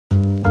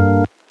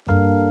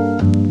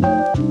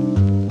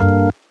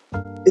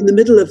In the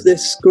middle of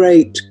this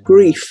great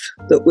grief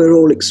that we're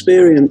all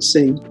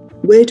experiencing,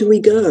 where do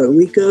we go?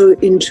 We go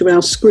into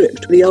our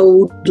script, the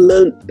old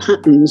learnt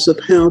patterns of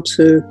how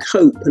to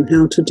cope and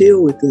how to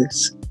deal with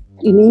this.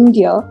 In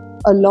India,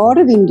 a lot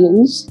of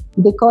Indians,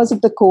 because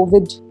of the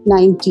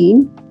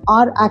COVID-19,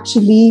 are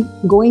actually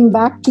going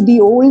back to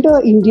the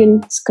older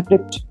Indian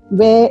script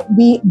where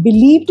we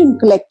believed in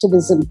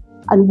collectivism.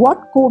 And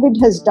what COVID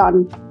has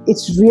done,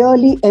 it's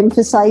really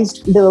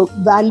emphasized the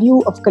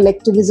value of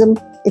collectivism.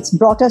 It's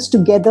brought us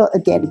together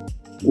again.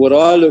 What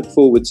I look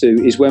forward to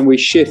is when we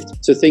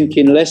shift to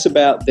thinking less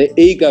about the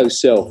ego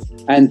self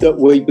and that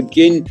we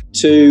begin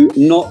to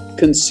not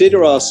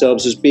consider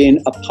ourselves as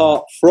being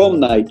apart from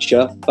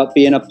nature, but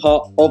being a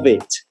part of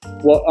it.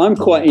 What I'm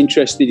quite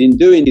interested in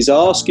doing is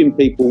asking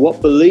people, what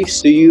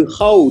beliefs do you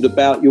hold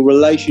about your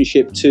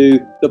relationship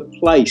to the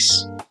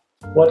place?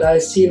 What I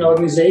see in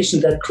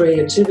organizations, that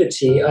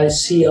creativity, I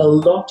see a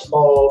lot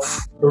of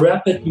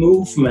rapid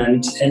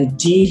movement and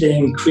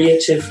dealing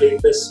creatively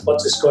with what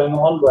is going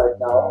on right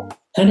now.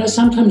 And I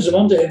sometimes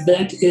wonder if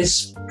that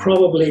is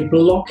probably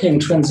blocking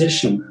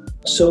transition.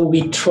 So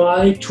we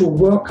try to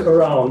work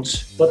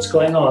around what's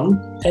going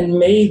on, and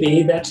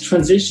maybe that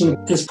transition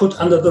is put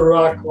under the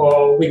rug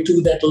or we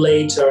do that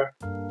later.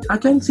 I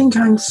don't think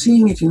I'm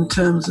seeing it in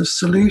terms of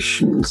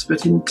solutions,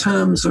 but in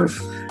terms of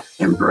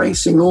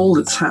embracing all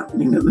that's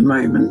happening at the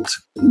moment,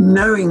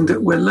 knowing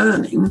that we're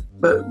learning,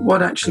 but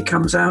what actually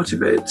comes out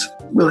of it,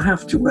 we'll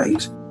have to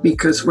wait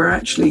because we're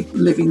actually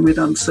living with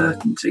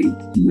uncertainty.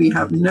 We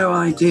have no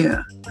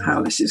idea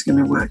how this is going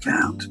to work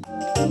out.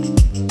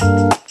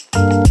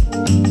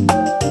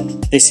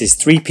 This is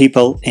Three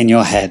People in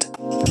Your Head,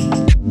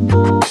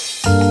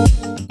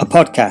 a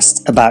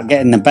podcast about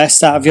getting the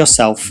best out of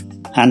yourself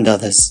and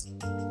others.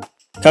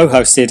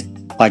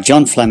 Co-hosted by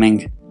John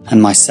Fleming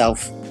and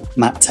myself,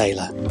 Matt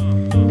Taylor.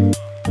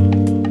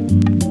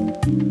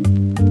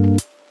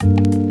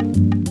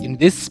 In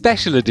this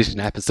special edition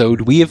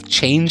episode, we have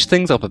changed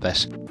things up a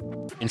bit.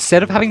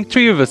 Instead of having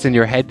 3 of us in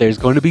your head, there's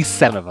going to be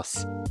 7 of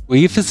us.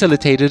 We have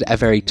facilitated a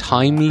very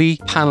timely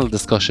panel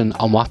discussion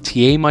on what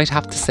TA might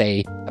have to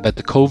say about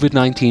the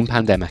COVID-19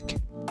 pandemic.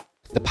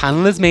 The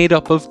panel is made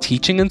up of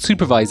teaching and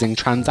supervising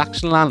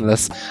transactional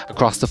analysts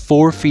across the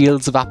 4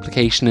 fields of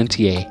application in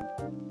TA.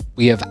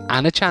 We have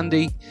Anna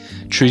Chandy,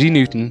 Trudy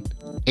Newton,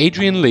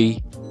 Adrian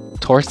Lee,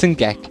 Thorsten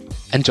Geck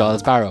and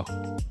Giles Barrow.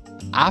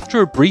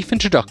 After a brief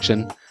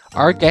introduction,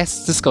 our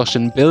guest's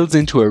discussion builds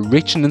into a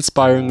rich and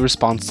inspiring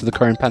response to the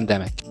current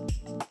pandemic.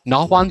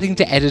 Not wanting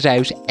to edit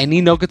out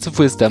any nuggets of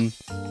wisdom,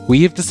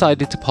 we have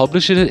decided to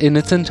publish it in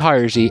its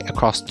entirety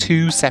across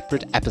 2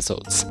 separate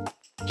episodes.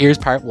 Here's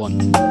part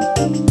 1.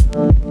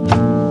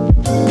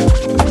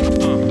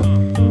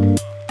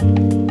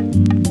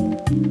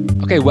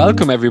 Okay,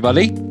 welcome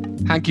everybody.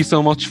 Thank you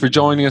so much for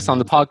joining us on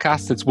the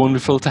podcast. It's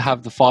wonderful to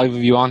have the 5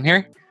 of you on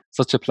here.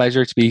 Such a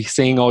pleasure to be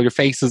seeing all your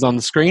faces on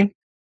the screen.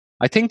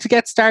 I think to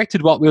get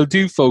started, what we'll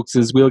do, folks,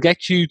 is we'll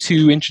get you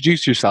to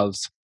introduce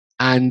yourselves.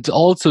 And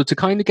also to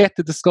kind of get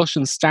the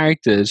discussion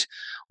started,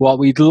 what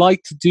we'd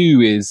like to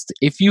do is,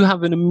 if you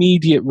have an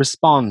immediate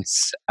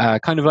response,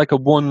 kind of like a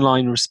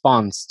one-line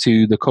response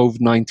to the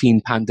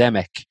COVID-19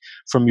 pandemic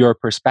from your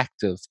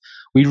perspective,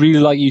 we'd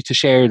really like you to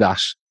share that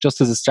just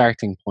as a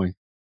starting point.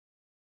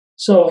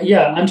 So,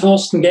 I'm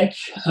Thorsten Geck.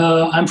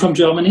 I'm from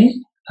Germany.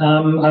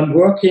 I'm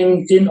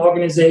working in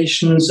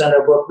organizations and I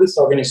work with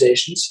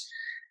organizations.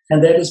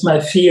 And that is my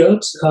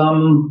field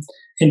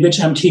in which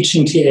I'm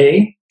teaching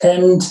TA.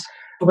 And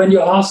when you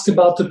asked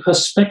about the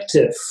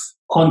perspective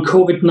on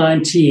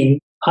COVID-19,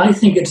 I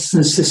think it's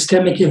a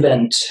systemic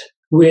event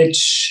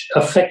which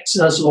affects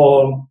us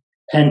all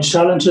and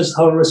challenges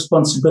our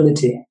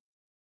responsibility.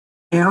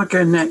 Yeah, I'll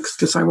go next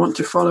because I want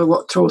to follow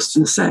what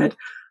Thorsten said.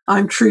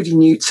 I'm Trudy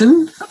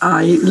Newton.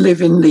 I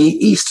live in the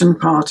eastern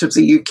part of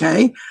the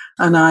UK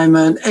and I'm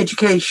an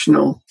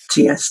educational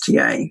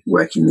TSTA,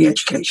 working in the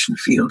education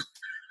field.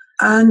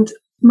 And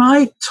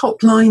my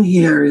top line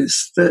here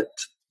is that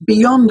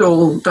beyond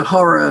all the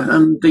horror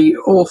and the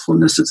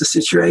awfulness of the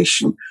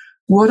situation,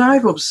 what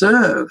I've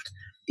observed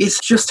is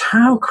just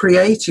how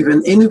creative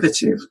and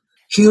innovative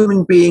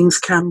human beings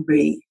can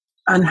be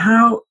and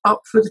how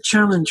up for the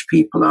challenge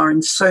people are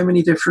in so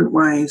many different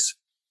ways.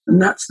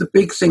 And that's the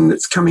big thing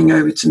that's coming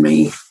over to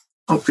me.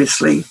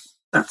 Obviously,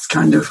 that's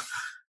kind of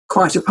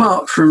quite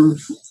apart from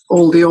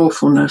all the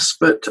awfulness,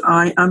 but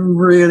I am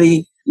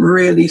really,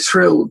 really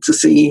thrilled to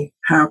see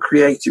how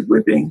creative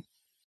we're being.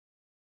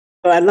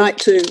 Well, I'd like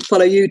to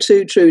follow you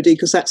too, Trudy,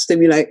 because that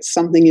stimulates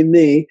something in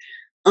me.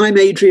 I'm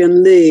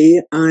Adrian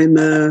Lee. I'm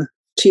a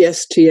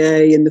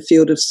TSTA in the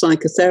field of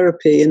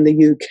psychotherapy in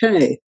the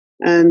UK.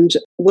 And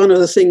one of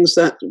the things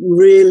that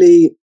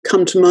really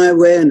come to my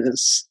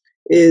awareness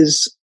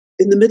is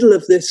in the middle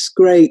of this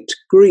great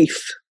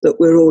grief that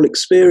we're all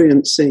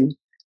experiencing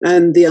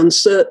and the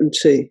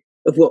uncertainty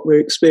of what we're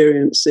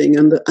experiencing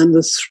and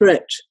the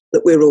threat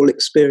that we're all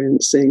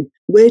experiencing,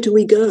 where do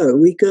we go?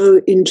 We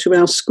go into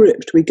our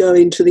script. We go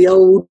into the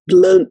old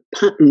learnt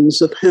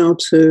patterns of how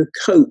to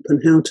cope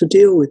and how to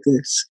deal with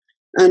this.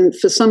 And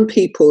for some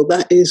people,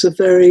 that is a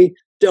very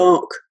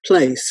dark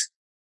place.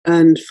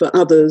 And for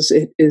others,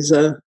 it is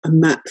a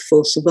map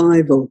for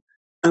survival.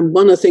 And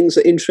one of the things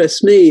that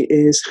interests me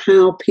is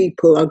how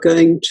people are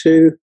going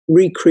to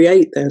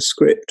recreate their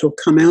script or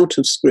come out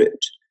of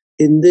script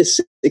in this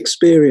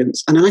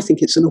experience. And I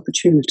think it's an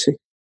opportunity.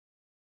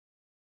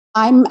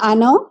 I'm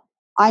Anna.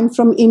 I'm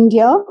from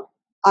India.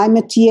 I'm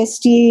a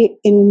TSTA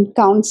in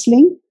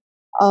counseling.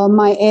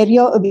 My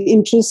area of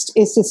interest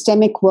is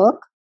systemic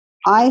work.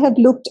 I have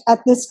looked at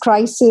this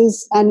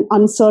crisis and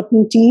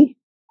uncertainty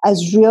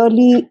as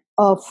really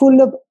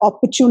full of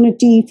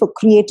opportunity for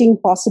creating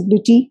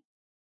possibility,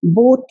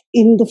 both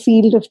in the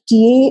field of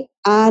TA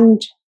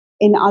and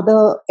in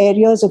other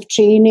areas of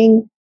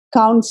training,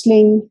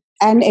 counseling,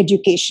 and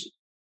education.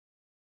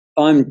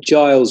 I'm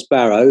Giles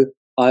Barrow.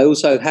 I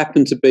also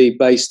happen to be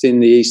based in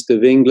the east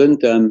of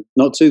England,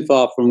 not too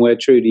far from where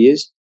Trudy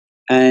is.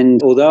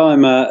 And although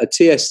I'm a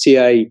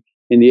TSTA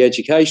in the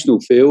educational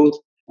field,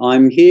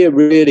 I'm here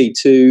really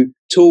to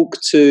talk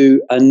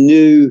to a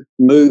new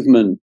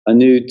movement, a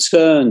new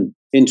turn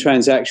in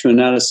transactional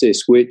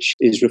analysis, which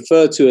is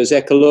referred to as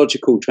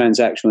ecological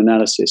transactional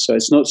analysis. So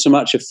it's not so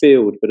much a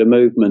field, but a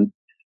movement.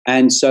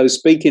 And so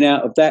speaking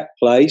out of that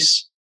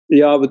place,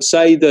 I would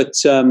say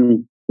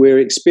that we're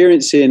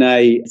experiencing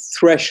a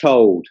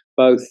threshold,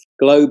 both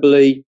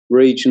globally,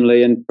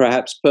 regionally, and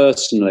perhaps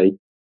personally.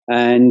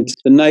 And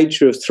the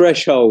nature of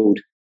threshold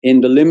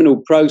in the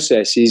liminal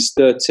process is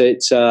that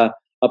it's a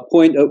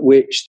point at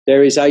which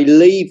there is a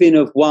leaving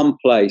of one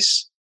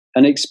place,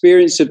 an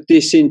experience of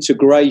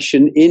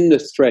disintegration in the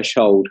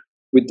threshold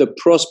with the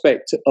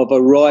prospect of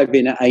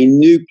arriving at a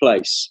new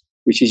place,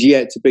 which is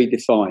yet to be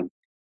defined.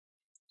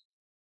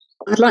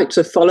 I'd like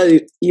to follow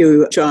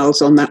you,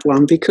 Giles, on that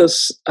one,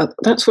 because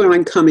that's where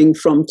I'm coming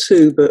from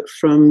too, but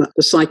from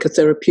the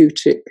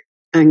psychotherapeutic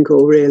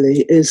angle,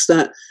 really, is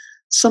that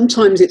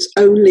sometimes it's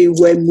only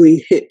when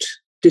we hit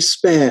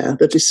despair,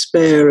 the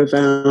despair of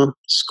our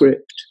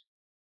script,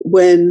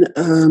 when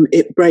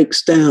it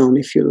breaks down,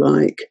 if you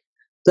like,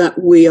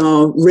 that we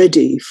are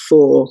ready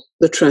for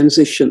the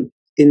transition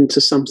into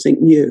something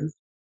new.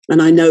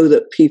 And I know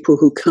that people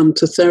who come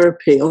to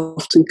therapy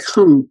often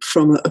come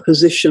from a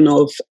position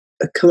of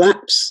a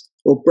collapse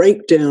or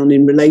breakdown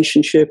in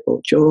relationship or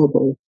job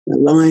or their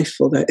life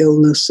or their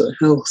illness or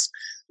health,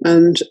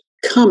 and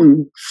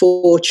come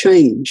for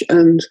change.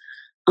 And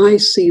I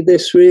see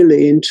this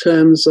really in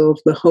terms of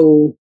the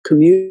whole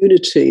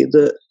community,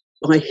 that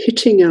by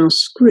hitting our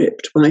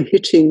script, by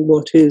hitting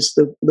what is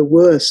the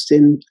worst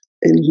in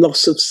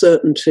loss of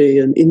certainty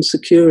and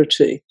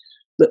insecurity,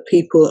 that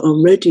people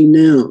are ready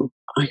now,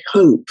 I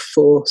hope,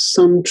 for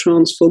some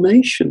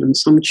transformation and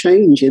some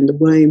change in the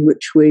way in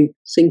which we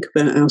think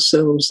about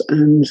ourselves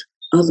and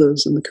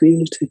others and the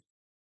community.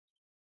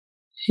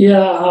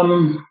 Yeah,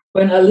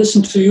 when I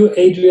listen to you,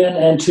 Adrian,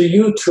 and to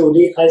you,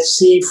 Trudy, I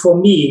see for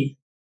me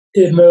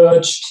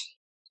emerged,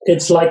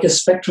 it's like a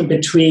spectrum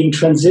between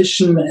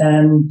transition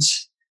and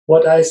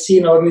what I see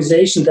in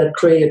organization, that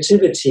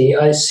creativity.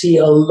 I see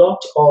a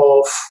lot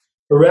of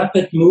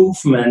rapid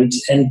movement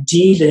and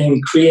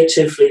dealing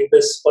creatively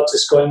with what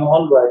is going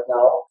on right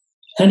now.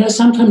 And I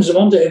sometimes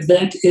wonder if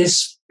that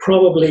is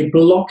probably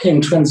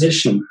blocking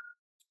transition.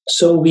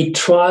 So we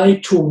try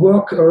to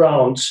work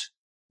around,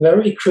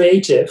 very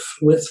creative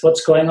with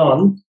what's going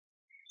on.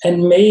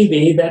 And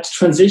maybe that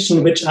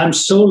transition, which I'm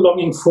so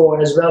longing for,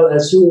 as well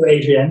as you,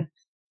 Adrian,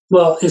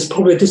 well, is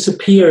probably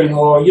disappearing,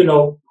 or,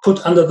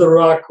 put under the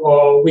rug,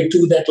 or we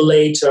do that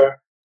later.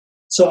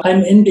 So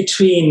I'm in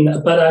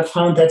between, but I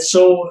found that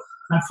so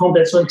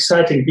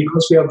exciting,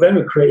 because we are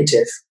very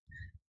creative.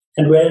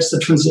 And where is the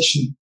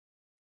transition?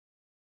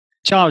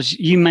 Giles,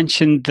 you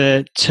mentioned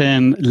the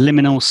term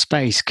liminal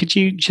space. Could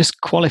you just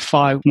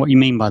qualify what you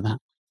mean by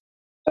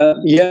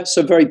that?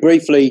 So very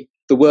briefly,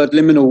 the word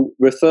liminal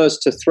refers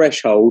to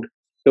threshold,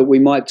 but we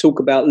might talk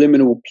about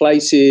liminal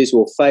places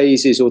or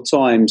phases or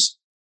times.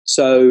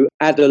 So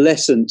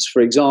adolescence,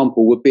 for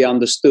example, would be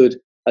understood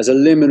as a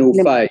liminal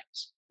phase.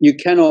 You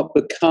cannot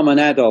become an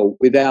adult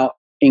without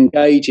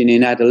engaging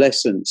in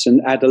adolescence,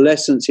 and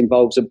adolescence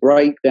involves a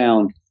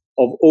breakdown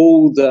of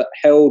all that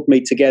held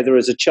me together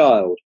as a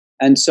child.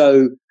 And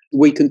so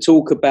we can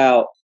talk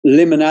about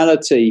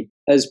liminality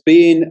as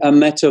being a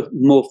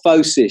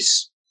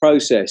metamorphosis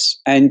process.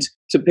 And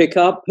to pick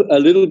up a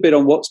little bit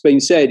on what's been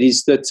said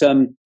is that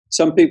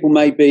some people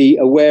may be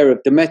aware of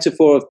the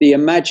metaphor of the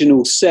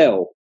imaginal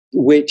cell,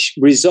 which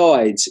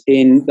resides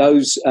in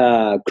those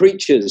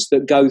creatures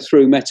that go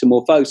through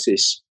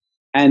metamorphosis,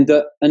 and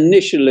that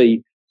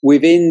initially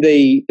within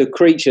the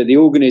creature, the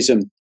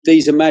organism,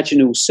 these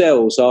imaginal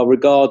cells are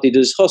regarded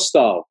as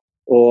hostile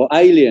or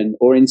alien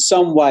or in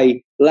some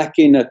way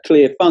lacking a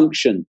clear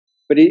function.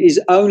 But it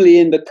is only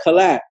in the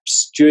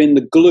collapse during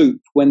the gloop,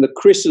 when the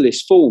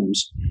chrysalis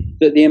forms,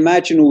 that the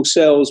imaginal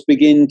cells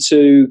begin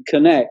to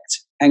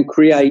connect and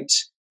create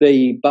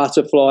the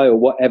butterfly or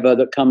whatever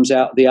that comes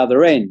out the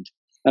other end.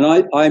 And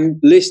I'm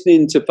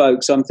listening to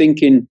folks, I'm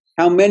thinking,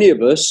 how many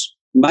of us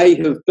may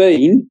have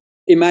been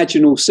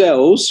imaginal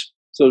cells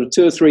sort of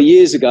 2 or 3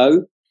 years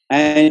ago,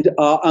 and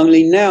are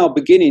only now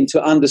beginning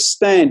to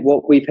understand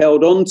what we've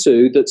held on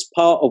to that's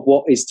part of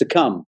what is to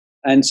come.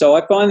 And so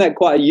I find that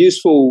quite a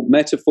useful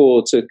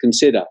metaphor to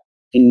consider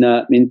in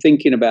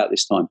thinking about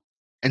this time.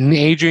 And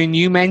Adrian,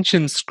 you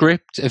mentioned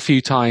script a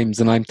few times,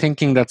 and I'm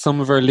thinking that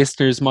some of our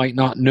listeners might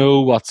not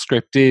know what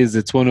script is.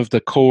 It's one of the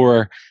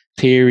core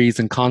theories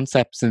and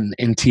concepts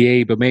in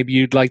TA, but maybe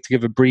you'd like to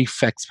give a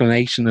brief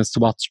explanation as to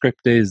what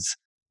script is.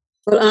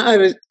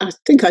 Well, I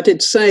think I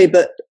did say,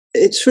 but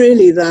it's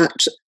really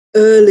that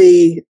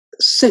early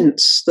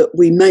sense that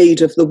we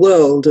made of the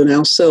world and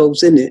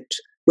ourselves in it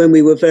when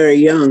we were very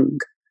young.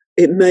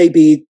 It may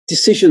be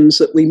decisions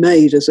that we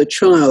made as a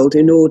child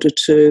in order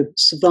to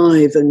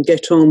survive and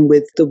get on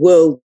with the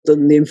world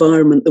and the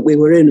environment that we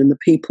were in and the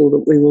people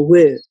that we were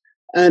with.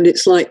 And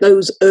it's like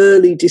those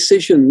early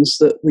decisions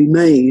that we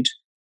made,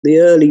 the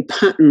early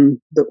pattern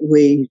that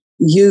we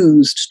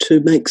used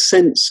to make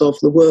sense of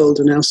the world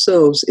and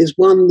ourselves is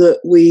one that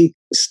we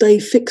stay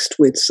fixed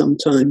with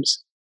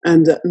sometimes,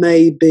 and that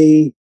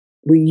maybe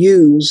we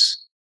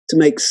use to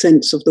make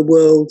sense of the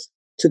world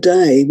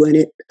today when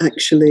it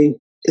actually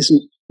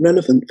isn't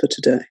relevant for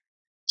today.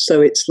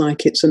 So it's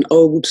like it's an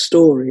old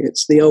story.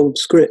 It's the old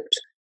script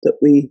that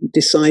we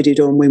decided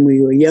on when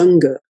we were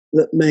younger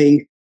that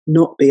may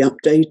not be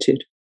updated.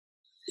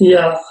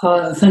 Yeah,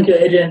 thank you,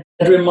 Adrian.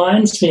 It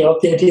reminds me of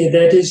the idea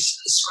that this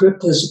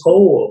script is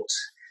old.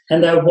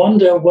 And I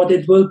wonder what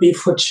it will be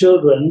for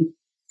children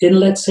in,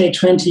 let's say,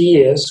 20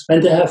 years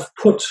when they have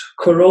put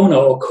Corona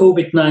or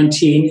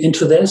COVID-19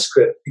 into their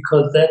script,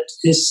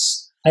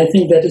 because I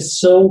think that is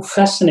so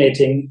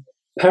fascinating.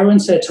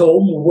 Parents at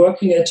home,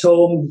 working at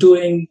home,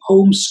 doing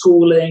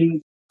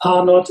homeschooling,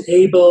 are not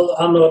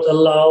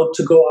allowed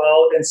to go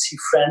out and see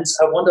friends.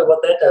 I wonder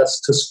what that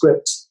does to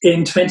script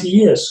in 20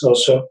 years or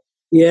so.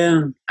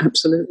 Yeah,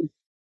 absolutely.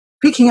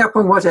 Picking up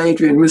on what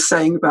Adrian was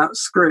saying about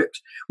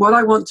script, what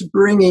I want to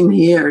bring in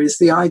here is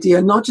the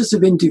idea not just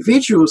of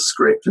individual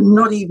script, and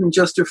not even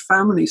just of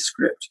family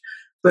script,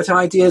 but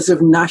ideas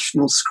of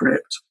national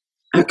script.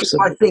 Because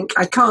I think,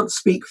 I can't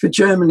speak for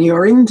Germany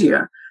or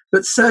India,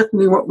 but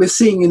certainly what we're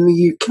seeing in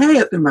the UK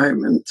at the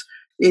moment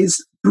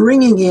is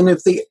bringing in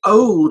of the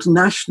old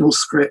national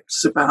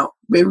scripts about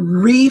we're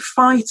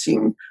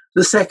refighting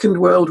the Second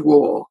World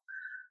War.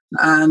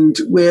 And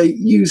we're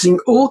using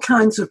all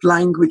kinds of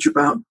language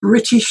about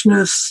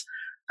Britishness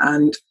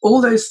and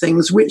all those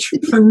things, which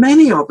for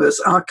many of us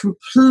are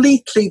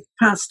completely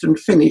past and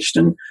finished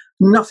and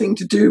nothing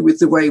to do with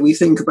the way we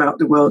think about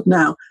the world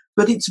now.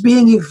 But it's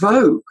being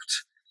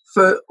evoked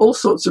for all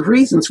sorts of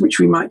reasons, which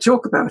we might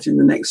talk about in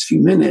the next few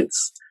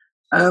minutes.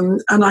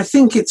 And I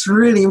think it's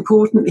really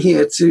important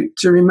here to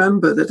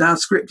remember that our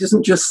script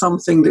isn't just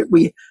something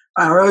that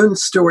our own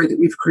story that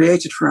we've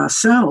created for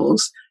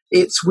ourselves.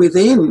 It's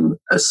within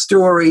a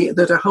story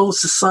that a whole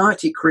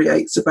society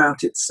creates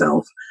about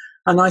itself.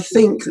 And I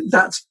think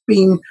that's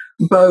been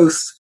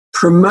both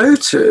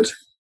promoted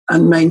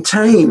and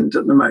maintained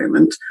at the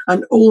moment,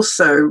 and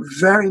also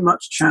very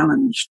much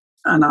challenged.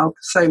 And I'll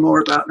say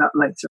more about that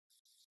later.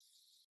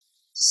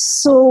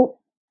 So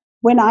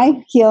when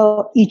I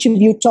hear each of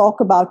you talk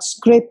about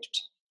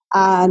script,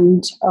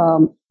 and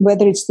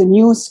whether it's the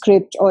new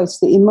script or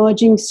it's the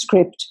emerging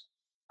script,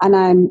 and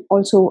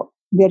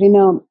we're in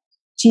a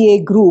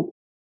TA group,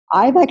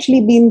 I've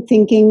actually been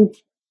thinking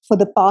for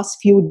the past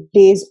few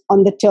days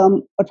on the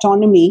term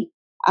autonomy.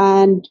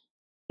 And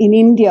in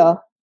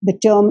India, the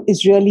term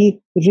is really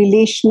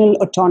relational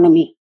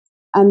autonomy.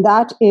 And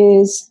that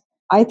is,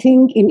 I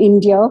think in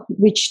India,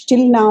 which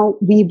till now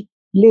we've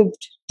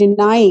lived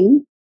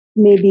denying,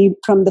 maybe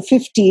from the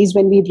 50s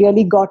when we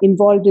really got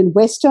involved in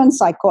Western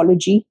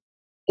psychology,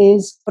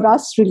 is for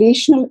us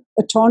relational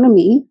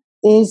autonomy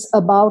is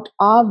about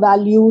our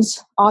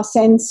values, our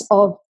sense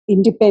of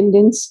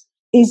independence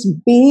is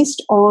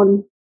based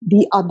on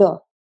the other.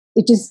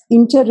 It is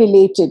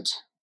interrelated.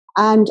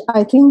 And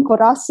I think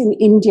for us in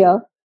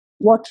India,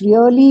 what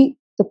really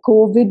the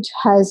COVID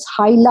has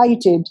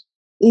highlighted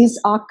is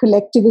our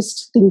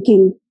collectivist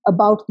thinking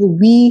about the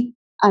we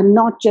and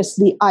not just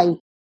the I.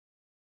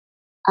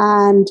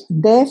 And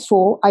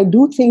therefore, I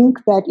do think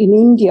that in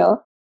India,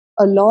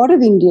 a lot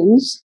of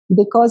Indians,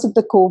 because of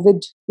the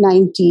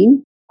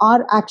COVID-19,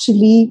 are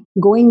actually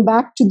going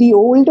back to the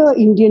older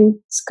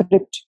Indian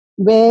script,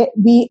 where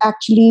we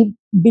actually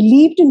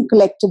believed in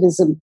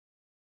collectivism.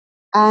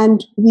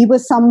 And we were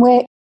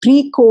somewhere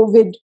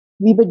pre-COVID,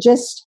 we were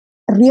just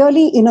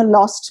really in a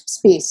lost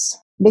space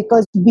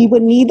because we were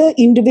neither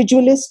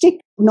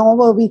individualistic nor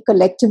were we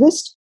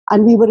collectivist,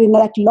 and we were in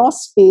that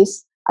lost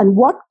space. And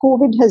what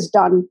COVID has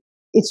done,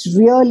 it's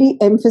really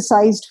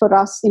emphasized for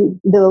us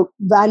in the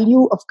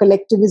value of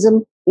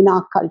collectivism in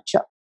our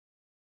culture.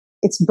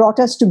 It's brought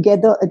us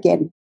together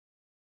again.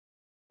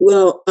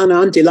 Well, and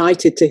I'm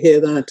delighted to hear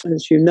that.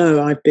 As you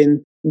know, I've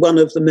been one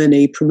of the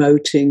many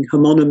promoting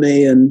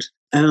homonymy and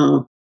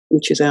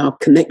which is our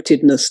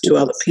connectedness to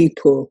other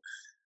people.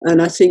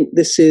 And I think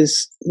this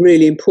is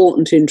really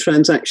important in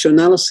transaction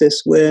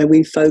analysis, where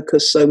we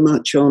focus so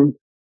much on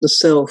the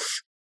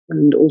self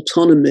and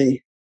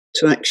autonomy.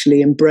 to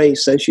actually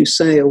embrace, as you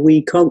say, a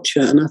we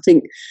culture. And I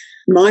think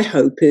my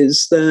hope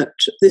is that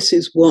this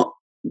is what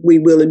we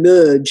will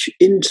emerge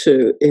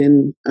into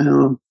in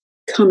our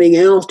coming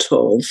out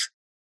of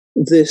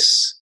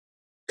this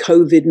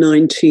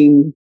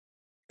COVID-19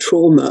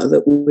 trauma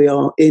that we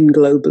are in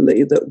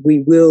globally, that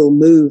we will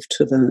move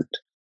to that.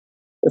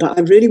 But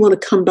I really want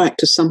to come back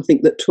to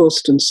something that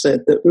Torsten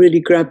said that really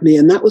grabbed me,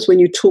 and that was when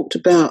you talked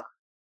about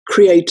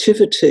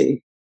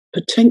creativity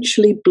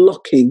potentially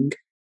blocking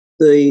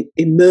the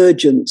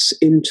emergence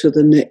into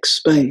the next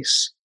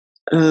space,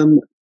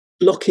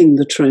 blocking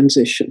the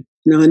transition.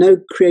 Now, I know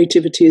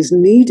creativity is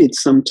needed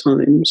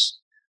sometimes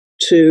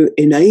to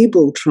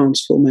enable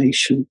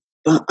transformation,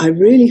 but I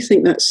really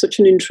think that's such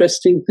an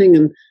interesting thing,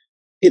 and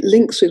it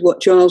links with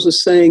what Giles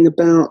was saying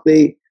about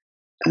the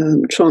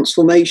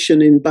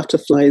transformation in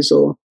butterflies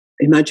or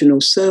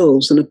imaginal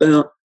cells, and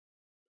about,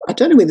 I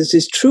don't know whether this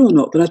is true or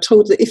not, but I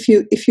told that if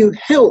you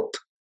help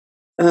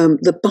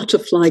the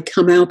butterfly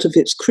come out of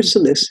its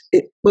chrysalis,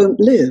 it won't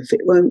live,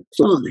 it won't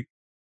fly.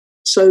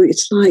 So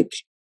it's like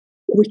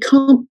we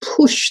can't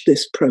push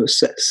this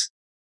process,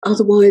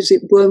 otherwise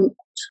it won't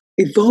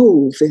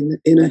evolve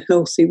in a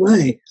healthy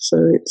way. So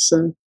it's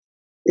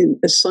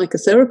as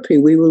psychotherapy,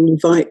 we will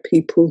invite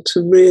people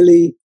to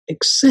really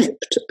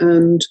accept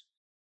and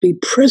be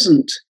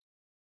present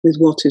with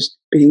what is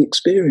being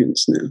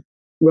experienced now,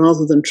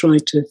 rather than try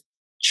to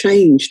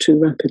change too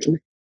rapidly.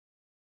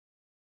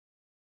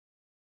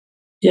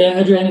 Yeah,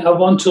 Adrienne, I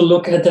want to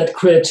look at that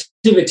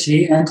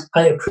creativity, and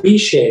I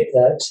appreciate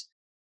that.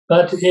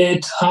 But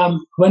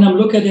when I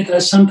look at it,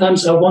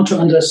 I want to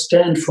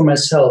understand for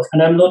myself,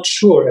 and I'm not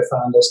sure if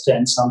I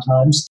understand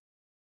sometimes.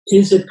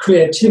 Is it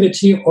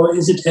creativity or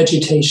is it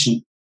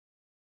agitation?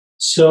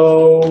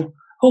 So,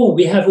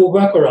 we have a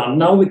workaround.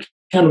 Now we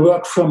can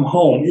work from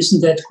home.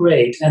 Isn't that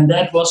great? And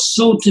that was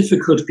so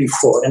difficult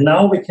before, and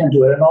now we can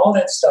do it and all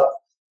that stuff,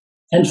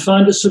 and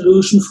find a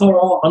solution for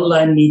our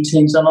online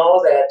meetings and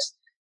all that.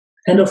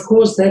 And of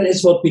course, that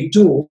is what we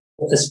do,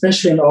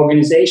 especially in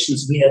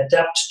organizations. We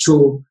adapt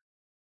to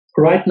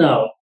the right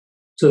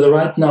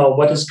now,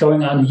 what is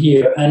going on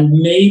here. And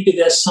maybe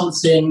there's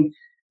something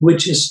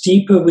which is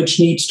deeper, which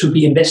needs to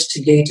be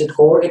investigated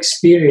or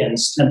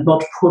experienced and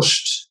not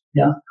pushed.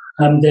 Yeah,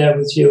 I'm there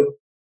with you.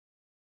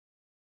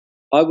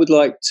 I would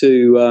like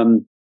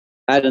to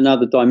add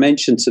another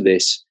dimension to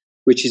this,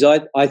 which is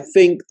I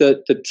think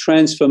that the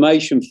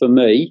transformation for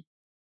me,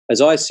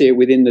 as I see it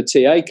within the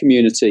TA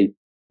community,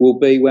 will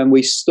be when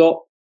we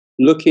stop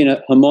looking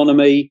at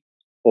homonymy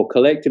or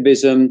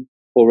collectivism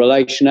or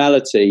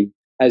relationality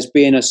as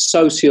being a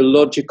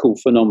sociological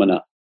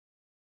phenomena.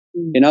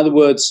 In other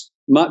words,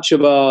 much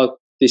of our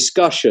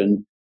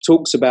discussion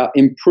talks about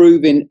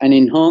improving and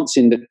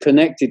enhancing the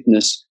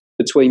connectedness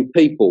between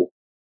people.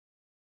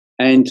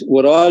 And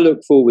what I look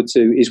forward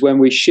to is when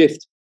we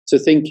shift to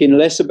thinking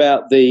less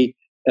about the,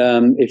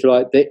 if you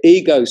like, the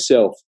ego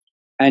self,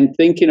 and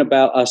thinking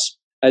about us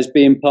as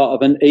being part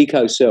of an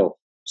eco self.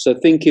 So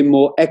thinking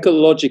more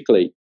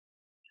ecologically,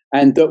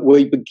 and that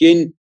we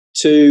begin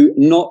to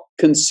not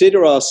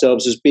consider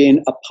ourselves as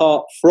being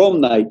apart from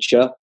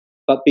nature,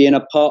 but being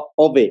a part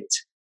of it.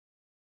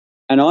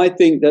 And I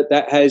think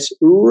that has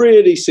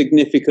really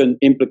significant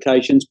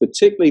implications,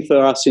 particularly for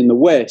us in the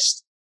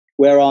West,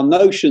 where our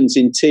notions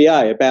in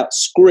TA about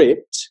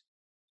script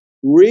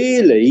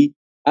really,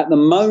 at the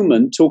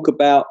moment, talk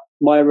about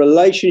my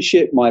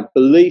relationship, my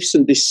beliefs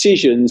and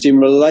decisions in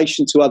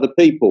relation to other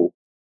people.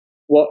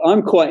 What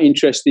I'm quite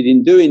interested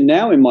in doing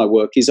now in my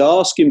work is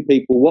asking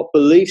people, what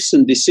beliefs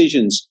and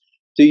decisions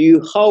do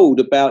you hold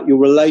about your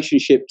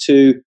relationship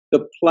to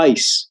the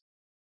place?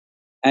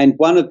 And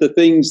one of the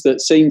things that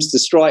seems to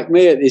strike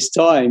me at this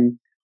time,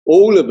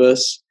 all of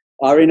us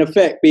are in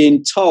effect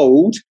being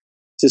told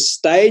to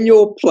stay in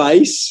your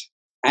place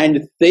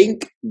and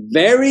think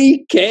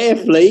very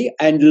carefully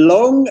and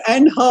long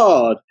and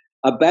hard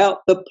about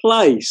the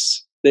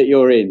place that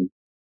you're in.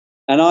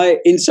 And I,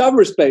 in some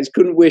respects,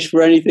 couldn't wish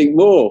for anything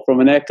more from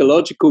an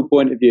ecological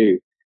point of view,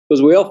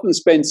 because we often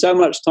spend so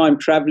much time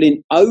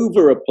traveling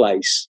over a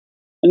place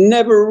and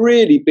never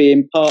really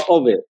being part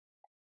of it.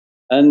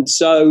 And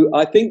so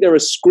I think there are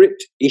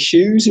script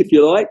issues, if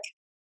you like,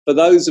 for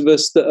those of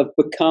us that have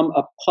become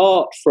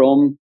apart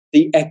from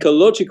the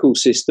ecological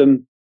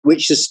system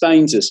which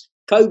sustains us.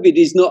 COVID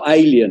is not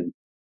alien.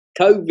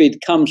 COVID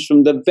comes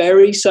from the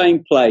very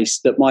same place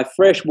that my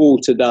fresh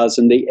water does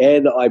and the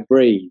air that I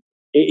breathe.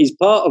 It is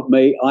part of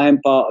me. I am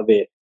part of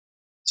it.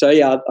 So,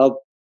 yeah, I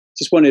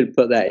just wanted to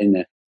put that in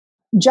there.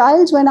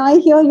 Giles, when I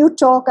hear you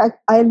talk,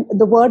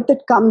 the word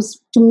that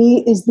comes to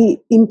me is the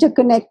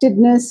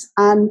interconnectedness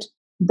and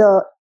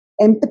the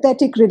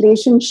empathetic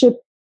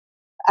relationship,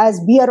 as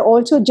we are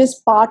also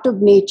just part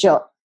of nature.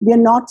 We are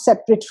not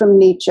separate from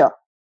nature.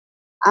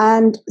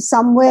 And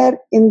somewhere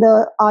in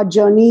our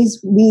journeys,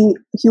 we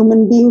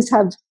human beings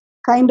have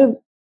kind of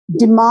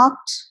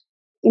demarked,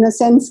 in a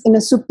sense, in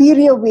a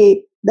superior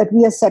way, that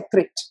we are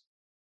separate.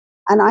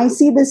 And I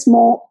see this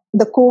more,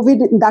 the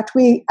COVID in that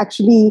way,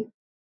 actually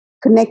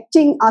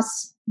connecting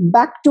us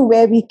back to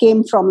where we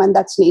came from, and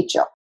that's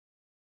nature.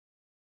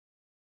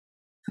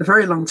 a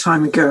very long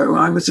time ago,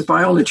 I was a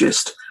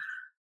biologist.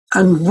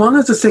 And one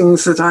of the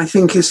things that I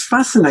think is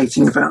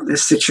fascinating about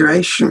this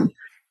situation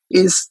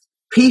is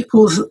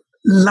people's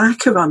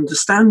lack of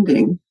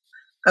understanding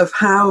of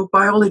how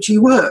biology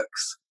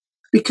works.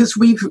 Because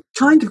we've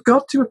kind of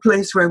got to a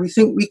place where we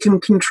think we can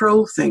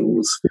control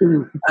things,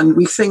 and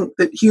we think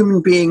that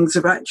human beings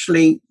have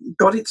actually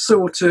got it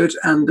sorted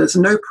and there's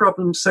no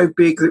problem so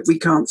big that we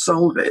can't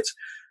solve it.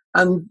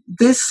 And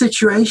this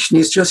situation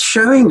is just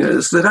showing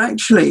us that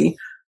actually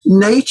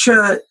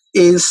nature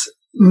is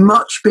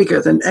much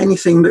bigger than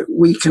anything that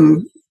we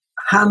can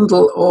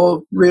handle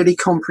or really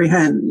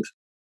comprehend.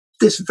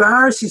 This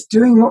virus is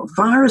doing what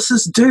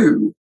viruses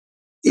do.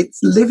 It's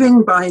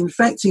living by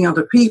infecting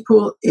other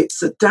people,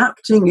 it's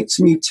adapting, it's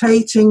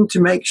mutating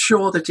to make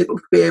sure that it'll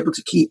be able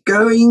to keep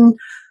going.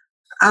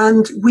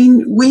 And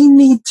we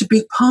need to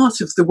be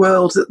part of the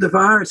world that the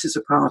virus is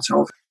a part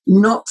of,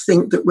 not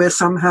think that we're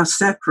somehow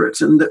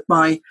separate and that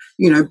by,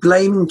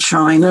 blaming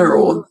China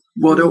or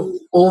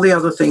all the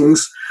other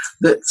things,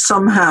 that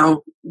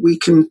somehow we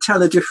can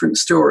tell a different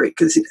story,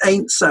 because it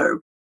ain't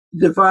so.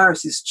 The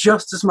virus is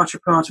just as much a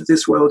part of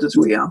this world as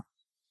we are.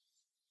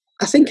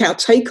 I think our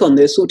take on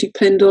this will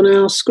depend on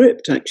our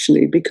script,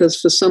 actually, because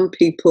for some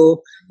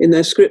people in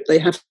their script, they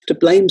have to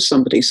blame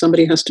somebody.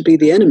 Somebody has to be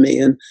the enemy.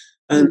 And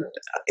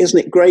isn't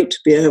it great to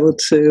be able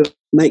to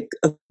make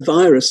a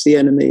virus the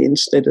enemy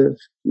instead of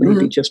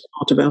maybe just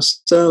part of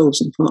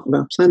ourselves and part of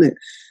our planet?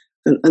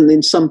 And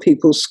in some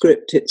people's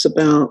script, it's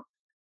about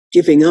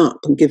giving up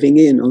and giving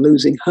in or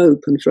losing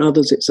hope. And for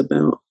others, it's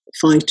about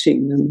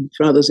fighting. And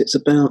for others, it's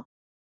about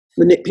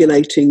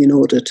manipulating in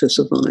order to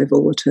survive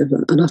or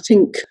whatever. And I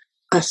think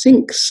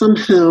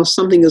somehow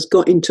something has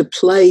got into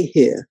play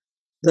here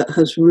that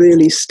has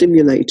really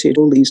stimulated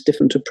all these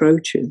different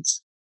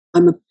approaches.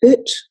 I'm a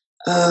bit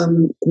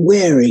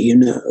wary,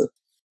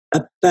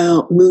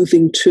 about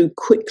moving too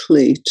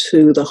quickly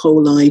to the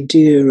whole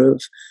idea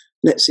of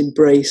let's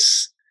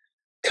embrace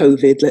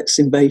COVID, let's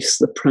embrace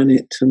the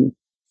planet and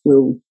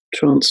we'll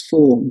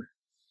transform.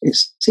 It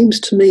seems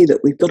to me that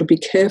we've got to be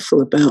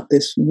careful about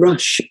this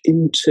rush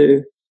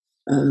into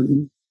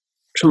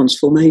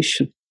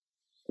transformation.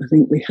 I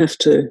think we have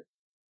to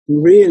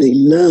really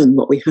learn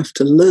what we have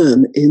to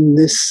learn in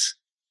this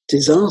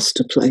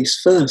disaster place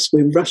first.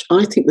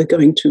 I think we're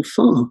going too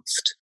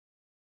fast.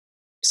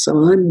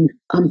 So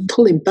I'm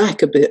pulling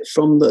back a bit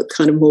from the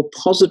kind of more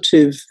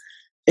positive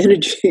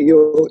energy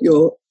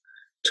you're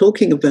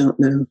talking about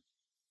now.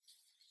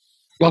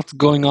 What's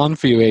going on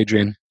for you,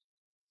 Adrian?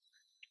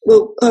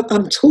 Well,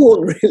 I'm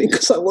torn really,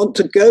 because I want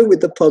to go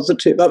with the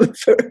positive. I'm a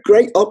very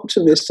great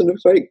optimist and a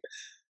very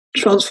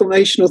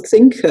transformational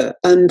thinker,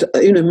 and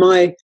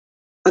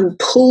I'm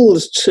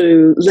pulled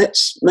to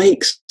let's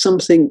make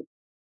something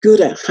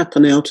good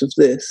happen out of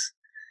this.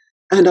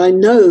 And I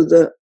know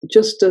that,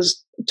 just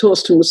as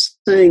Torsten was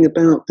saying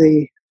about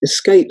the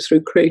escape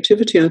through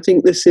creativity, I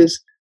think this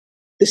is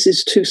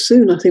too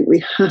soon. I think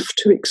we have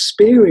to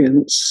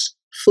experience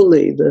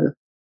fully the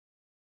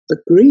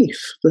grief,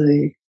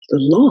 the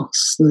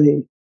loss,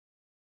 the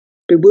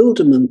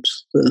bewilderment,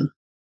 the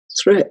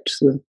threat.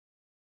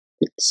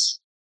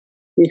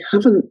 We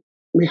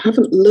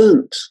haven't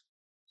learnt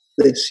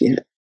this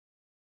yet.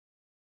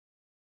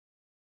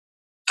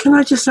 Can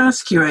I just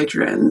ask you,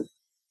 Adrian,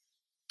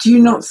 do you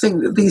not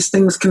think that these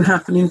things can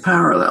happen in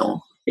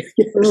parallel?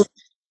 Yes,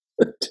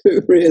 I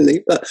do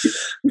really, but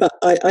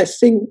I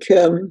think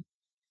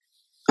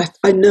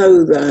I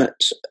know that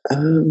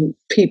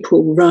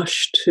people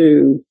rush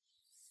to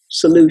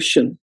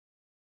solution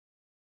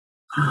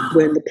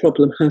when the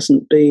problem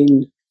hasn't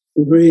been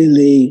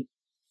really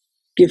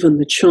given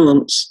the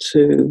chance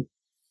to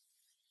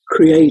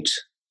create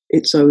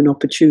its own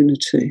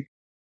opportunity.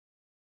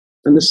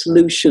 And the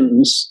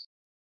solutions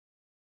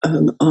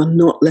are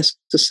not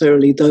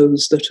necessarily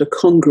those that are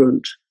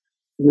congruent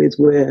with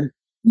where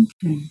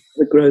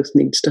the growth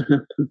needs to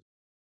happen.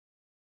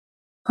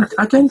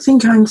 I don't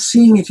think I'm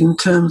seeing it in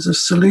terms of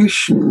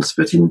solutions,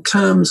 but in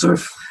terms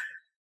of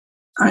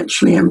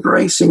actually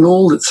embracing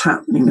all that's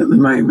happening at the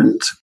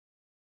moment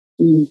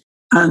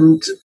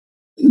and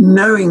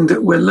knowing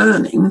that we're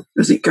learning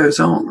as it goes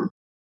on.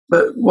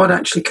 But what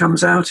actually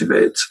comes out of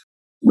it,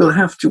 we'll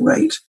have to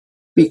wait,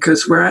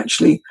 because we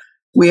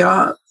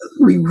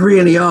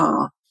really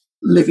are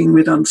living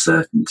with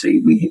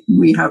uncertainty.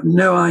 We have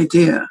no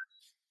idea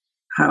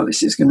how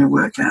this is going to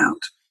work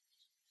out.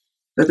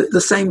 But at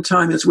the same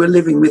time as we're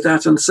living with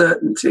that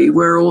uncertainty,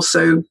 we're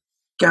also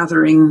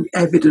gathering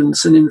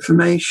evidence and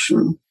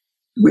information,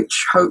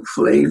 which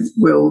hopefully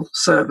will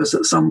serve us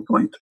at some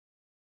point.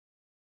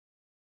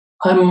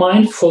 I'm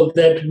mindful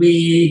that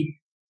we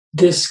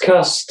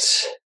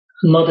discussed,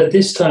 not at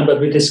this time, but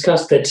we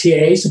discussed the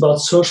TAs about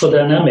social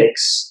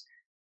dynamics.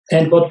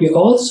 And what we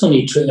also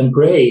need to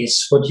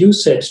embrace, what you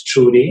said,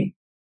 Trudy,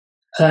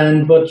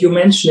 and what you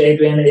mentioned,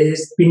 Adrian,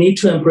 is we need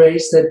to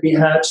embrace that we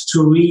have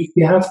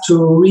to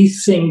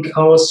rethink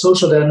our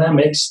social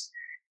dynamics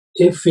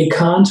if we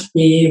can't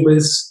be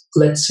with,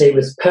 let's say,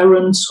 with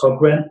parents or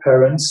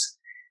grandparents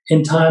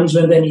in times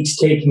when they need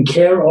taken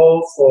care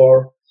of,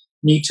 or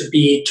need to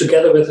be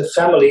together with the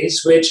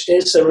families, which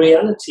is a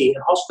reality in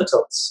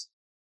hospitals.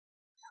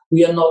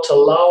 We are not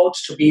allowed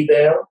to be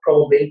there,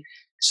 probably.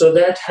 So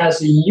that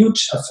has a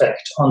huge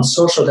effect on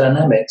social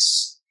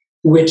dynamics,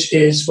 which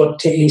is what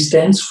TE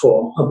stands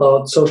for,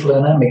 about social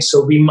dynamics.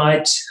 So we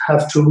might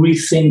have to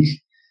rethink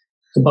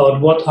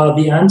about what are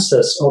the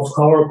answers of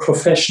our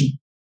profession,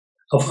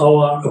 of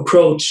our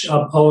approach,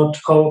 of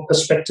our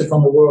perspective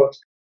on the world.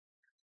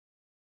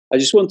 I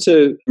just want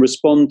to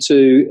respond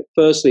to,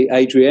 firstly,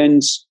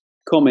 Adrienne's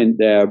comment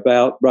there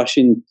about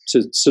rushing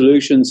to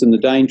solutions and the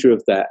danger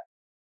of that.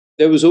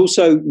 There was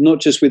also,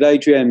 not just with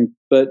Adrienne,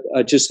 but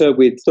I just heard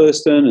with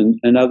Thorsten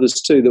and others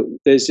too, that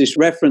there's this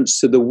reference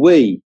to the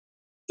we,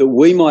 that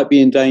we might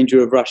be in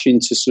danger of rushing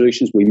to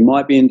solutions, we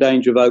might be in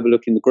danger of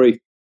overlooking the grief.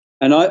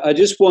 And I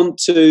just want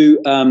to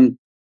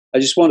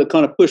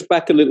kind of push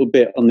back a little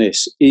bit on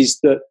this, is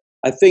that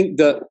I think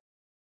that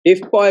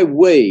if by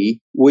we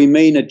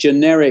mean a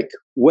generic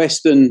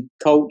Western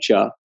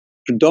culture,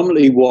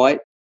 predominantly white,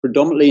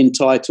 predominantly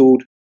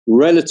entitled,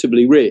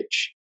 relatively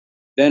rich,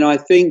 then I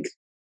think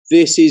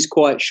this is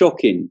quite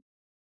shocking.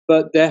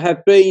 But there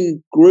have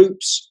been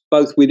groups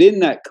both within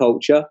that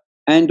culture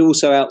and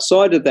also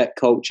outside of that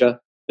culture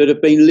that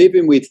have been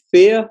living with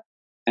fear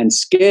and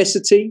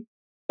scarcity.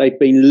 They've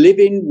been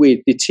living with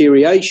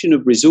deterioration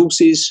of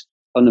resources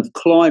and of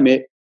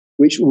climate,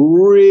 which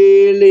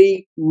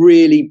really,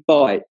 really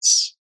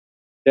bites.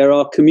 There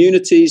are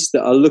communities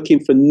that are looking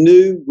for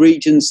new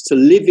regions to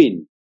live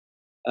in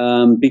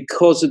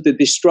because of the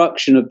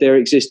destruction of their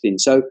existing.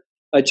 So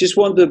I just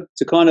wanted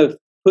to kind of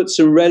put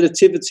some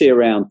relativity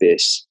around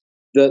this,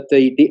 that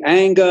the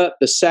anger,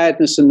 the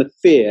sadness and the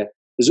fear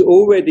has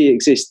already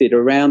existed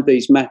around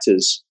these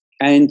matters.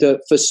 And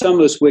for some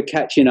of us, we're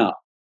catching up.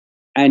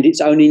 And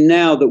it's only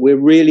now that we're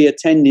really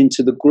attending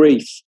to the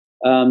grief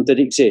that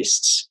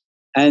exists.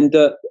 And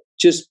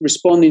just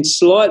responding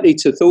slightly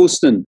to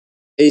Thorsten,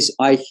 is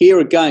I hear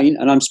again,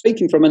 and I'm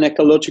speaking from an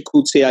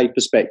ecological TA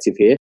perspective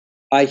here,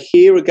 I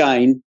hear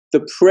again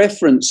the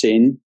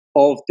preferencing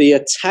of the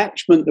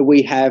attachment that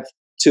we have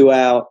to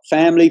our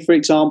family, for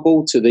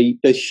example, to the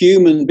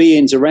human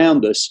beings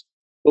around us.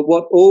 But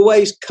what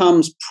always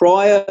comes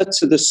prior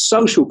to the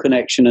social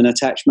connection and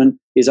attachment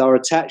is our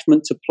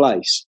attachment to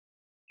place.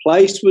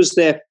 Place was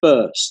there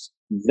first,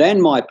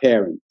 then my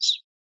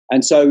parents.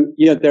 And so,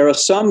 there are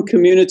some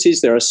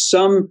communities, there are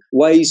some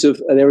ways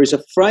there is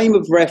a frame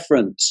of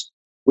reference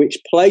which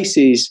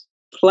places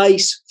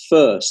place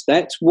first.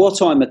 That's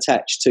what I'm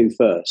attached to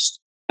first.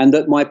 And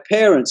that my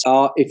parents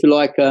are, if you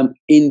like,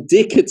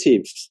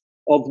 indicative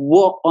of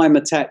what I'm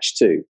attached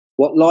to.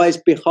 What lies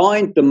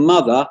behind the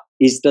mother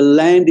is the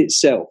land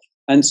itself.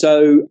 And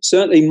so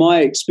certainly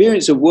my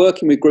experience of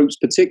working with groups,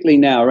 particularly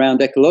now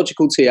around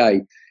ecological TA,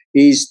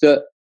 is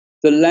that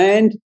the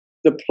land,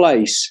 the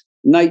place,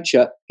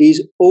 nature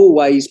is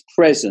always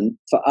present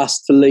for us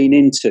to lean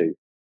into.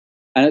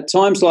 And at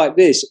times like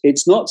this,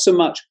 it's not so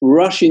much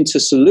rushing to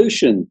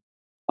solution,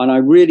 and I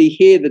really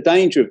hear the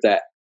danger of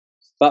that,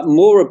 but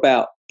more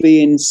about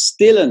being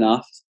still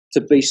enough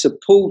to be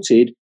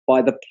supported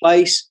by the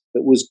place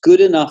that was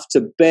good enough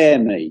to bear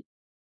me,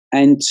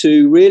 and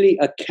to really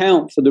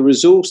account for the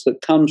resource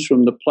that comes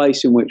from the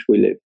place in which we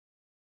live.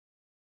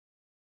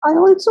 I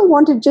also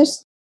want to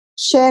just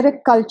share a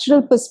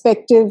cultural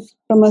perspective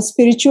from a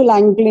spiritual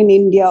angle in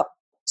India.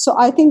 So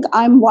I think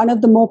I'm one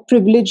of the more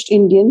privileged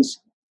Indians.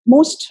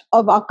 Most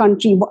of our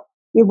country,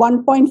 we're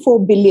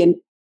 1.4 billion.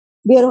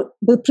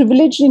 The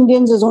privileged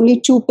Indians is only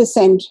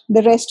 2%.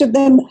 The rest of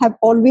them have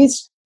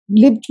always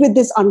lived with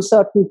this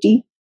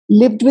uncertainty,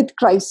 lived with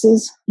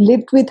crisis,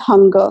 lived with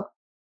hunger,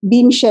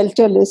 been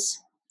shelterless.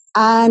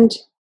 And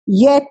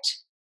yet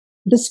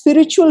the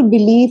spiritual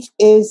belief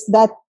is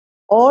that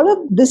all of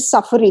this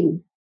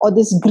suffering or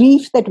this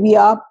grief that we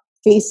are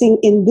facing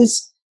in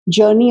this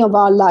journey of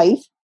our life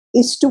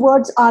is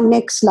towards our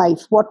next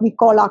life, what we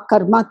call our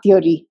karma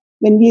theory,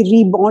 when we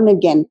reborn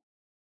again.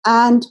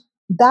 And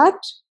that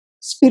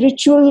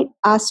spiritual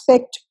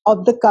aspect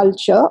of the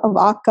culture, of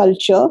our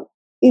culture,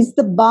 is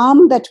the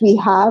balm that we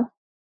have,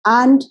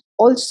 and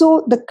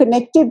also the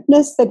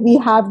connectiveness that we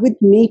have with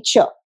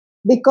nature.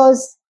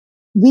 Because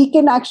we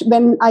can actually,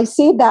 when I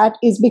say that,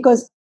 is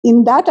because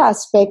in that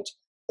aspect,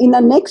 in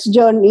our next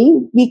journey,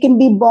 we can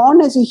be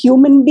born as a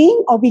human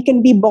being, or we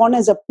can be born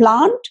as a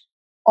plant,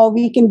 or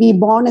we can be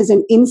born as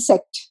an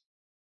insect.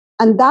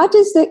 And that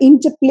is the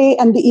interplay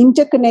and the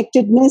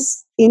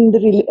interconnectedness in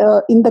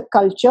the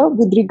culture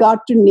with regard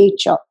to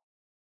nature.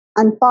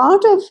 And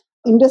part of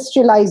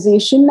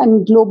industrialization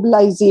and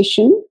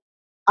globalization,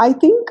 I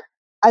think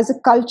as a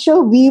culture,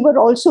 we were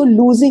also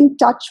losing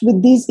touch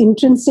with these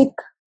intrinsic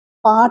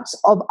parts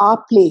of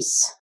our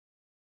place.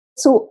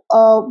 So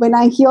when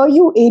I hear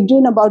you,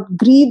 Adrienne, about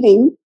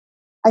grieving,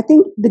 I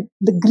think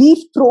the grief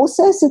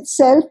process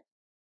itself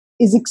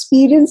is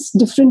experienced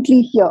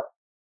differently here,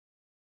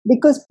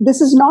 because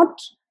this is not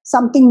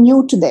something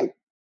new to them.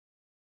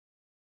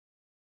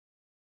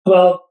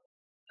 Well,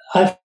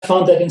 I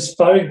found that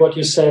inspiring what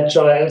you said,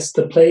 Giles.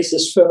 The place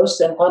is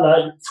first. And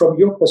Anna, from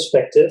your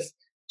perspective,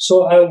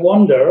 So I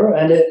wonder,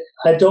 and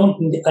I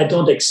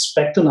don't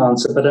expect an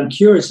answer, but I'm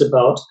curious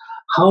about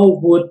how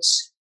would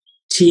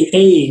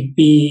TA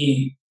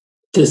be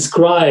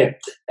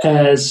described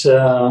as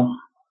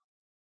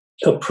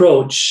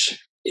approach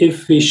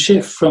if we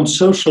shift from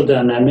social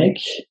dynamic?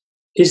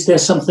 Is there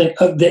something?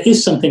 There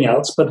is something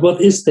else, but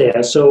what is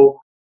there? So,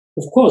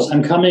 of course,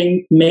 I'm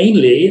trained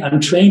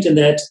in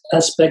that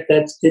aspect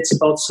that it's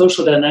about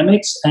social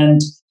dynamics and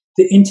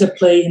the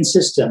interplay in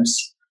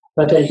systems.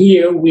 But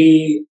here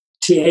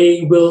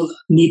TA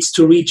needs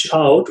to reach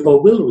out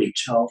or will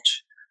reach out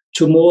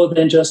to more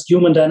than just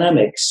human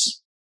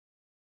dynamics.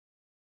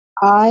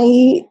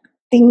 I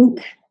think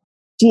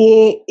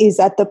TA is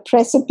at the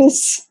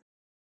precipice,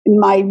 in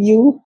my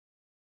view,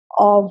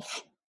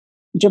 of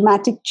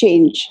dramatic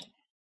change.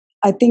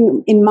 I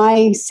think, in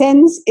my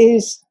sense,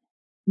 is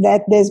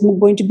that there's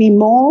going to be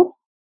more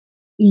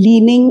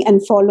leaning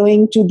and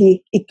following to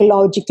the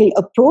ecological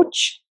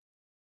approach,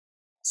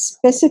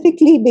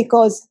 specifically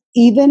because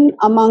even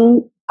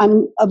among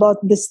about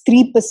this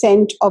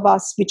 3% of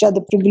us, which are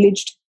the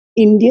privileged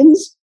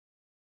Indians,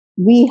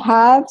 we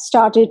have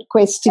started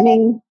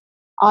questioning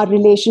our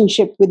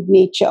relationship with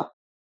nature. Of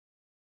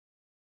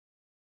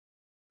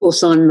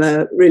course, I'm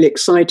really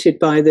excited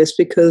by this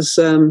because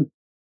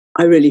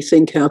I really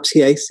think our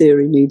TA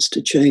theory needs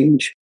to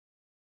change.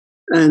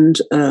 And,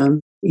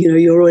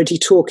 you're already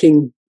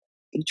talking,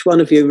 each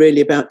one of you,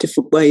 really about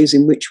different ways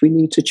in which we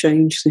need to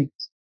change things.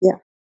 Yeah.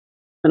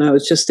 And I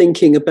was just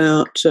thinking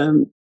about,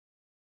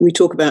 we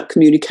talk about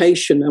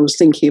communication. I was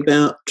thinking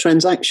about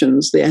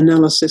transactions, the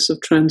analysis of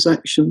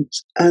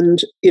transactions.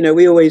 And,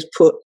 we always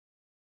put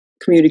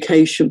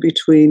communication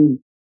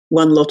between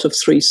one lot of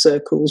 3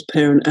 circles,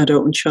 parent,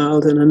 adult, and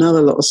child, and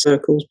another lot of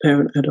circles,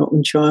 parent, adult,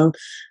 and child,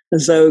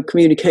 as though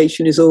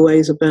communication is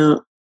always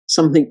about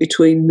something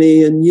between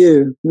me and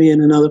you, me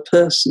and another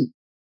person.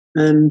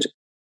 And,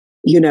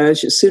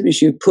 as soon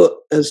as you put,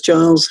 as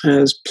Giles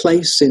has,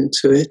 place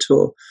into it,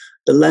 or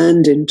the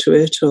land into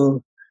it,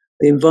 or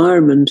the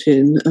environment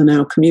in, and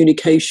our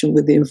communication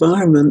with the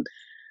environment,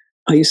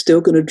 are you still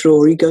going to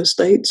draw ego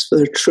states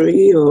for a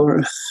tree?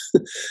 Or,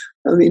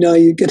 are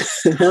you going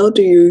to, how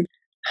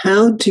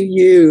do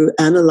you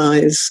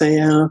analyze, say,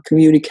 our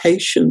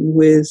communication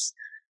with,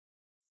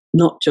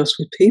 not just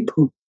with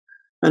people?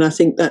 And I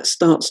think that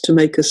starts to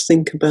make us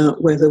think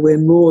about whether we're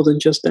more than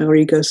just our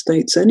ego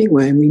states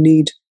anyway, and we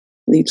need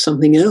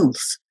something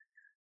else.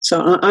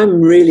 So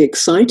I'm really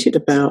excited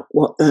about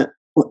what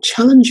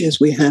challenges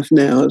we have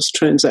now as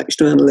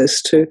transactional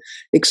analysts to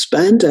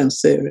expand our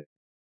theory.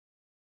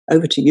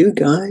 Over to you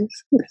guys.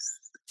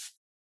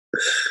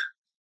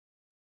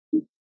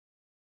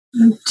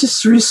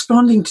 Just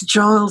responding to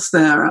Giles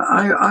there,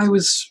 I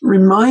was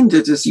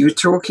reminded as you were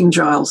talking,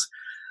 Giles,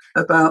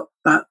 about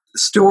that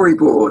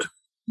storyboard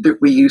that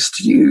we used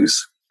to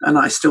use, and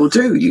I still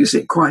do use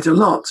it quite a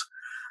lot.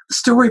 The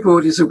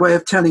storyboard is a way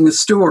of telling a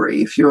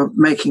story if you're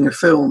making a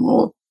film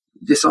or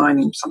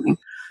designing something,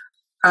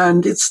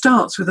 and it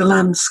starts with a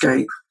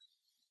landscape.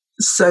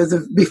 So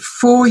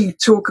before you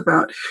talk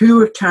about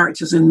who are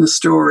characters in the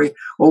story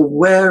or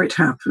where it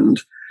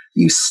happened,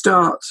 you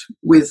start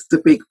with the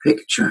big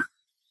picture.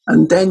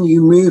 And then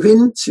you move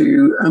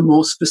into a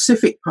more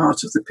specific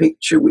part of the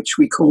picture, which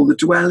we call the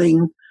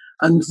dwelling,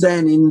 and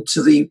then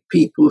into the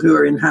people who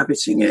are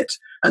inhabiting it.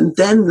 And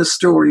then the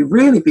story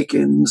really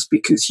begins,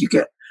 because you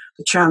get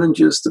the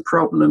challenges, the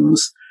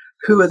problems,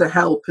 who are the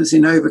helpers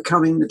in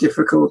overcoming the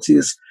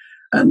difficulties,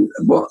 and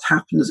what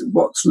happens,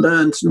 what's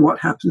learned, and what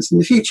happens in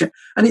the future.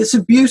 And it's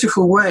a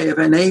beautiful way of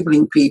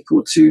enabling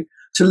people to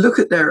look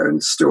at their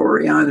own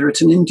story, either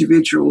at an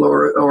individual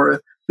or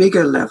a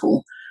bigger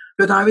level.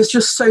 But I was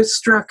just so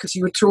struck as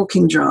you were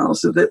talking,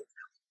 Giles,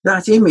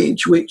 that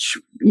image, which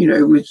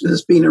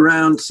has been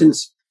around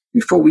since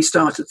before we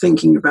started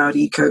thinking about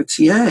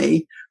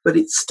eco-TA, but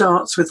it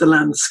starts with the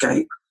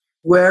landscape.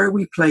 Where are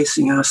we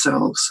placing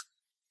ourselves?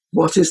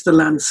 What is the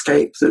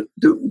landscape that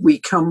we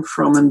come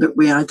from and that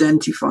we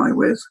identify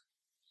with?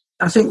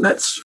 I think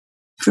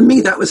for me,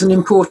 that was an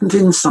important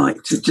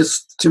insight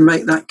to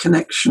make that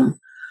connection,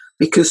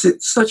 because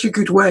it's such a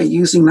good way,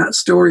 using that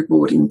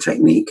storyboarding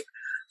technique,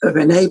 of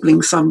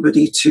enabling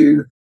somebody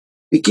to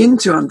begin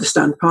to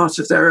understand part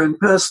of their own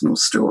personal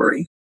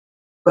story.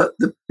 But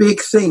the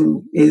big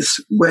thing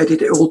is, where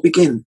did it all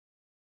begin?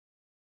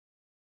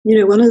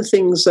 One of the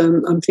things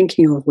I'm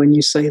thinking of when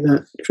you say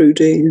that,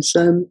 Trudy,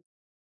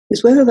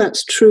 is whether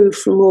that's true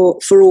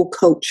for all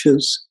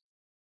cultures.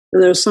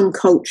 And there are some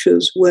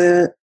cultures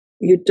where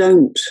you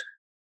don't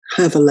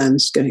have a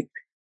landscape,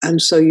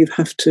 and so you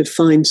have to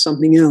find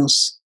something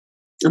else.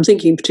 I'm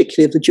thinking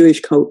particularly of the Jewish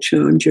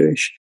culture. I'm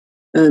Jewish.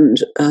 And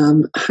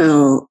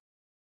how,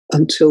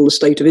 until the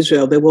State of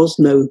Israel, there was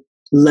no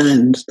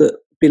land that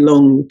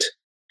belonged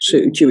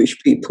to Jewish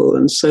people,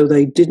 and so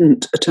they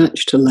didn't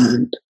attach to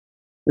land.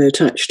 They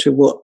attached to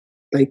what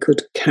they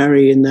could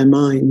carry in their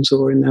minds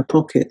or in their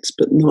pockets,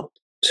 but not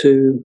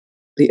to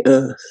the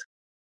earth.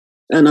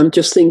 And I'm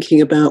just thinking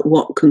about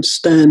what can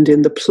stand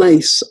in the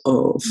place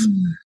of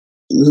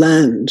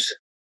land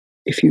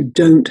if you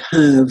don't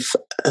have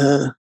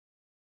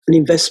an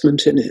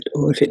investment in it,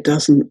 or if it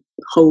doesn't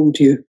hold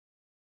you.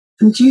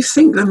 And do you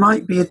think there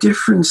might be a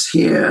difference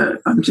here?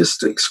 I'm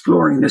just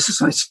exploring this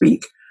as I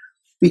speak,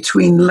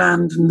 between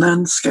land and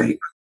landscape.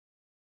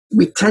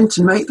 We tend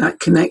to make that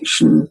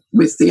connection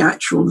with the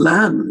actual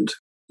land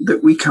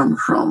that we come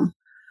from,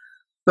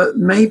 but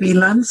maybe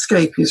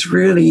landscape is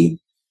really,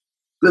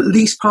 at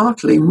least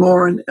partly,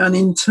 more an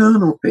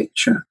internal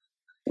picture.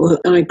 Well,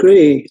 I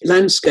agree.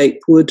 Landscape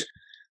would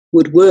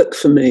work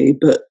for me,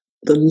 but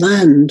the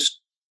land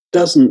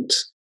doesn't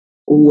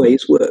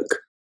always work.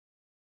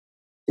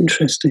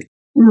 Interesting.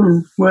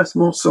 Worth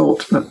more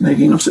thought, but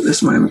maybe not at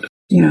this moment.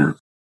 Yeah.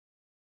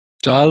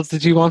 Giles,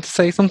 did you want to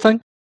say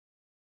something?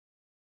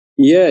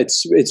 Yeah,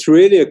 it's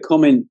really a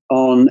comment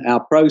on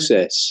our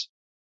process.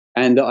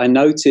 And I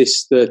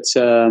noticed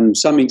that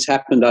something's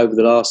happened over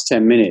the last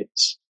 10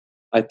 minutes.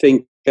 I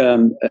think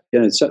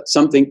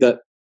something that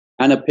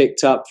Anna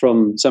picked up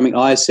from something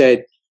I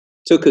said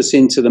took us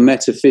into the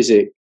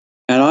metaphysic.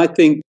 And I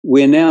think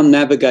we're now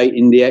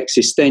navigating the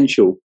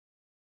existential.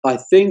 I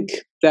think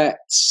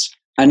that's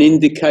an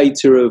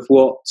indicator of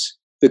what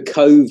the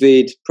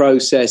COVID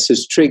process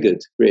has triggered,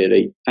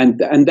 really. And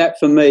that,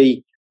 for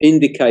me,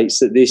 indicates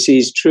that this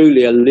is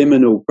truly a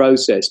liminal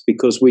process,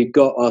 because we've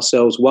got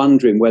ourselves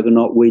wondering whether or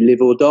not we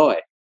live or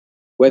die,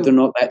 whether or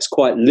not that's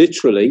quite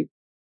literally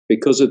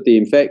because of the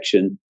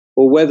infection,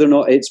 or whether or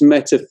not it's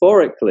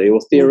metaphorically or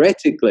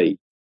theoretically.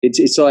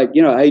 It's like,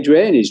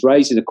 Adrienne is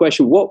raising the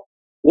question,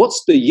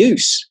 what's the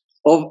use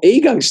of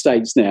ego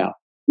states now?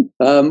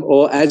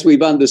 Or as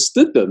we've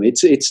understood them,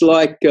 it's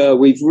like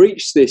we've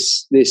reached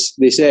this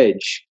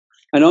edge.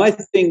 And I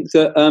think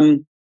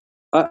that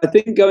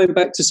going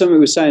back to something we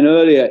were saying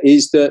earlier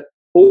is that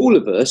all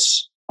of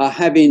us are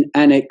having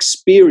an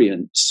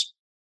experience,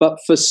 but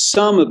for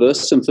some of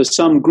us and for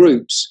some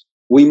groups,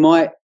 we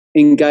might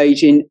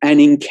engage in an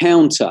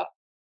encounter.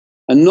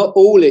 And not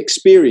all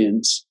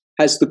experience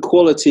has the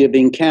quality of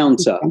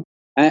encounter.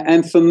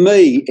 And for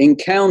me,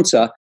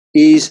 encounter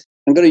is,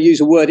 I'm going to use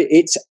a word,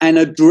 it's an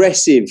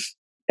aggressive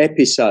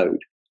episode.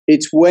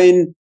 It's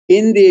when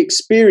in the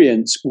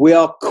experience we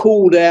are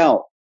called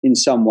out in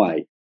some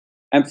way.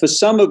 And for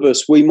some of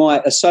us, we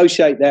might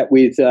associate that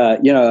with, a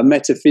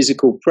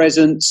metaphysical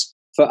presence.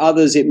 For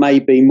others, it may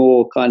be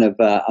more kind of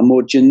a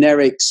more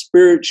generic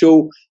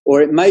spiritual,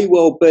 or it may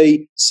well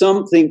be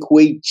something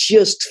we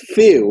just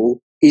feel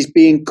is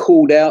being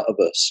called out of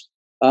us.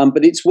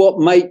 But it's what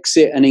makes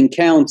it an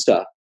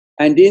encounter.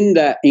 And in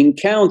that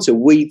encounter,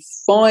 we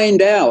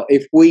find out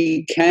if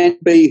we can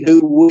be who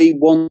we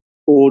want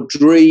or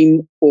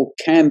dream or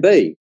can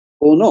be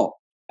or not.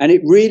 And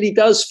it really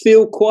does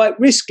feel quite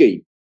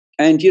risky.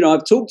 And,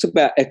 I've talked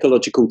about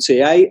ecological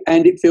TA,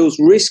 and it feels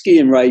risky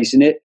in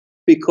raising it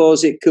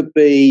because it could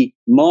be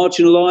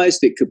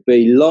marginalised, it could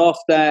be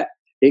laughed at,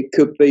 it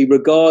could be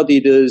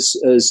regarded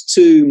as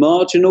too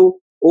marginal,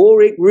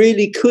 or it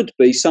really could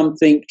be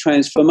something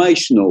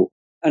transformational.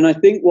 And I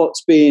think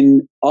what's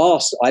being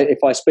asked, if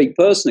I speak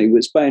personally,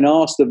 what's being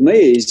asked of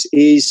me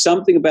is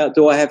something about,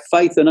 do I have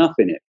faith enough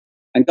in it?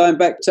 And going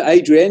back to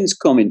Adrienne's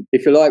comment,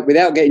 if you like,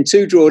 without getting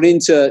too drawn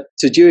into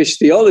Jewish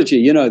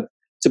theology,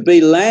 to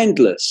be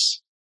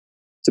landless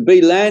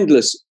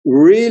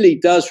really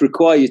does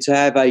require you to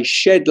have a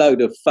shed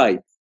load of faith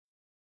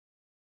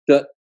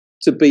that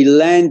to be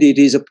landed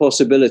is a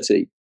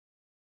possibility.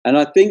 And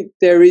I think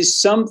there is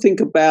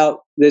something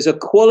about, there's a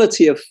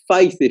quality of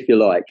faith, if you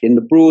like, in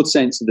the broad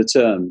sense of the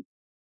term,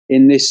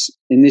 in this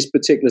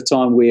particular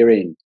time we're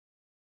in.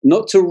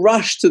 Not to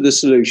rush to the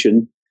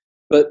solution,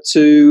 but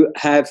to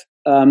have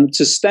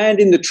to stand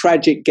in the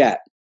tragic gap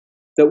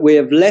that we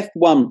have left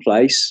one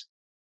place.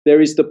 There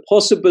is the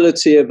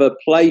possibility of a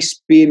place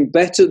being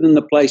better than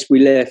the place we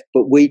left,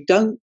 but we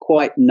don't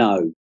quite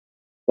know.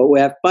 But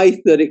we have faith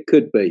that it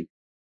could be.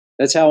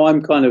 That's how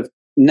I'm kind of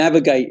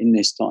navigating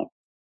this time.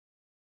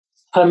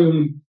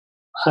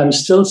 I'm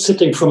still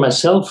sitting for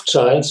myself,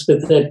 Giles,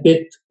 with that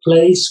bit,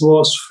 place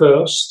was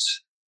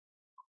first.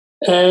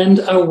 And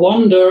I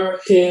wonder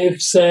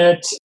if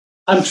that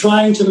I'm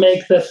trying to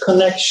make that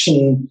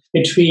connection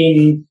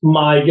between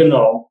my,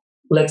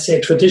 let's say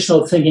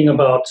traditional thinking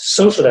about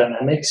social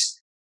dynamics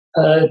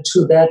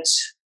to that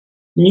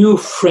new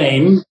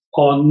frame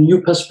or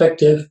new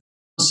perspective.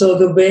 So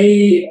the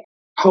way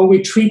how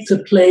we treat the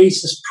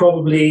place is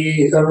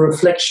probably a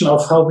reflection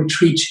of how we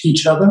treat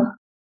each other.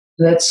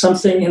 That's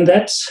something in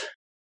that,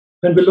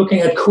 when we're looking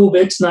at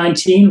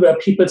COVID-19, where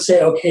people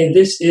say, okay,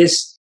 this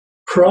is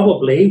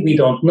probably, we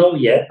don't know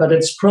yet, but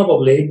it's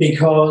probably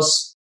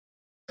because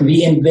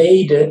we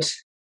invaded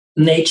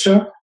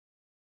nature.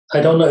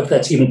 I don't know if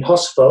that's even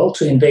possible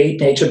to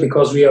invade nature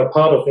because we are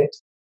part of it,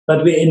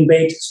 but we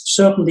invade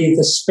certainly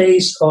the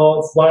space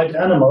of wild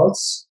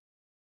animals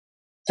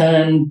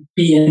and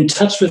be in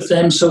touch with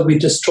them, so we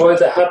destroy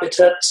the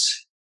habitat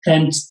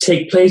and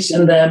take place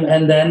in them,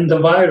 and then the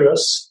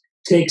virus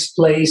takes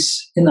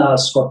place in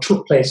us or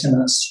took place in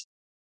us.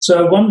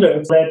 So I wonder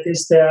if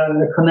is there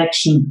a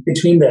connection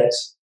between that?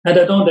 And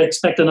I don't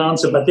expect an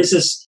answer, but this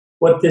is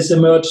what this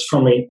emerged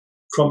from me,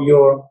 from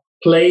your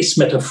place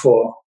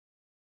metaphor.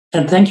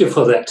 And thank you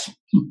for that.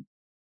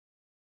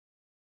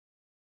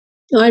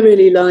 I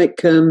really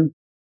like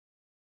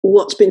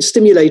what's been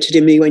stimulated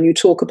in me when you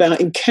talk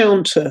about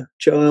encounter,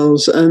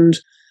 Giles, and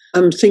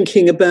I'm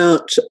thinking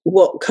about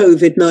what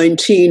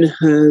COVID-19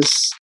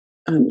 has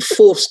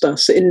forced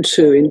us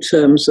into in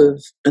terms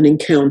of an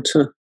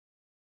encounter.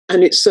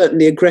 And it's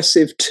certainly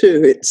aggressive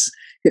too.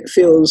 It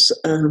feels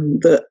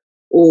that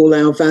all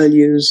our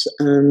values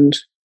and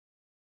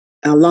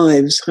our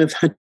lives have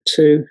had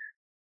to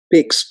be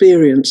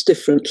experienced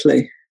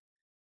differently.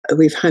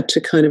 We've had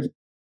to kind of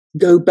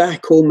go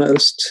back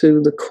almost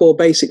to the core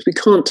basics. We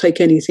can't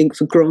take anything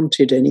for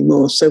granted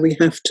anymore. So we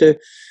have to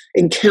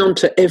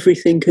encounter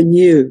everything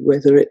anew,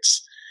 whether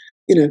it's,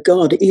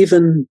 God,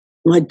 even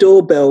my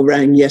doorbell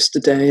rang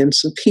yesterday and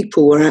some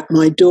people were at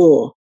my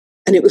door.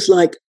 And it was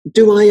like,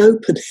 do I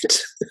open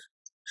it?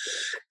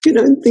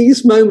 In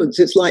these moments,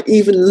 it's like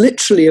even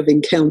literally of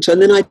encounter.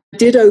 And then I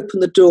did open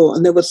the door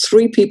and there were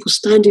 3 people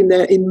standing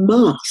there in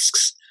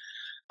masks.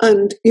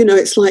 And,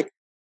 it's like,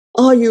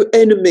 are you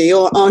enemy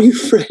or are you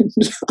friend?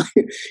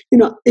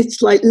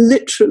 It's like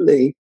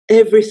literally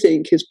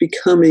everything is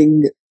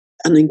becoming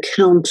an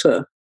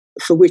encounter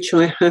for which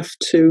I have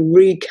to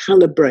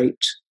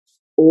recalibrate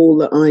all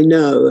that I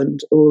know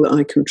and all that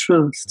I can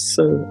trust.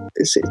 So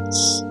it's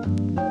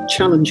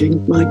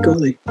challenging, my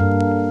golly.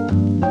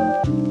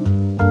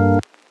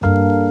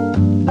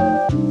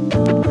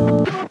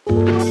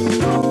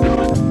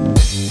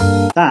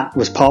 That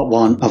was part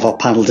 1 of our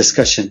panel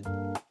discussion.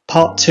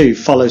 Part 2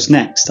 follows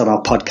next on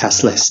our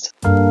podcast list.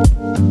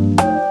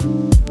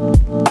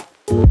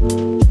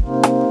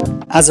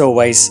 As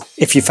always,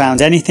 if you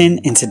found anything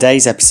in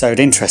today's episode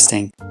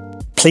interesting,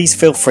 please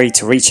feel free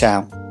to reach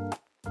out.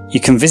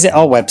 You can visit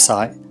our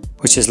website,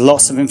 which has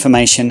lots of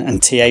information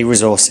and TA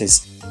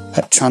resources,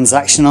 at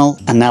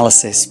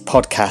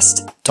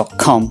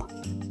transactionalanalysispodcast.com.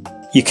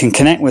 You can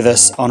connect with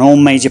us on all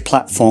major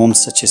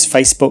platforms such as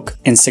Facebook,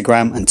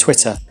 Instagram and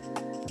Twitter,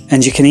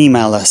 and you can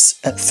email us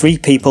at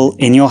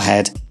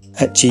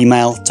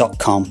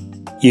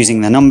 3peopleinyourhead@gmail.com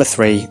using the number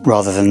 3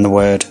 rather than the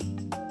word.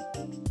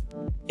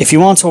 If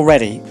you aren't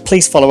already,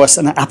 please follow us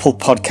on Apple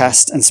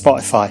Podcast and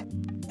Spotify,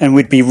 and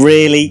we'd be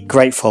really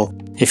grateful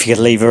if you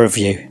could leave a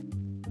review.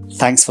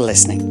 Thanks for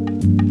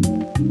listening.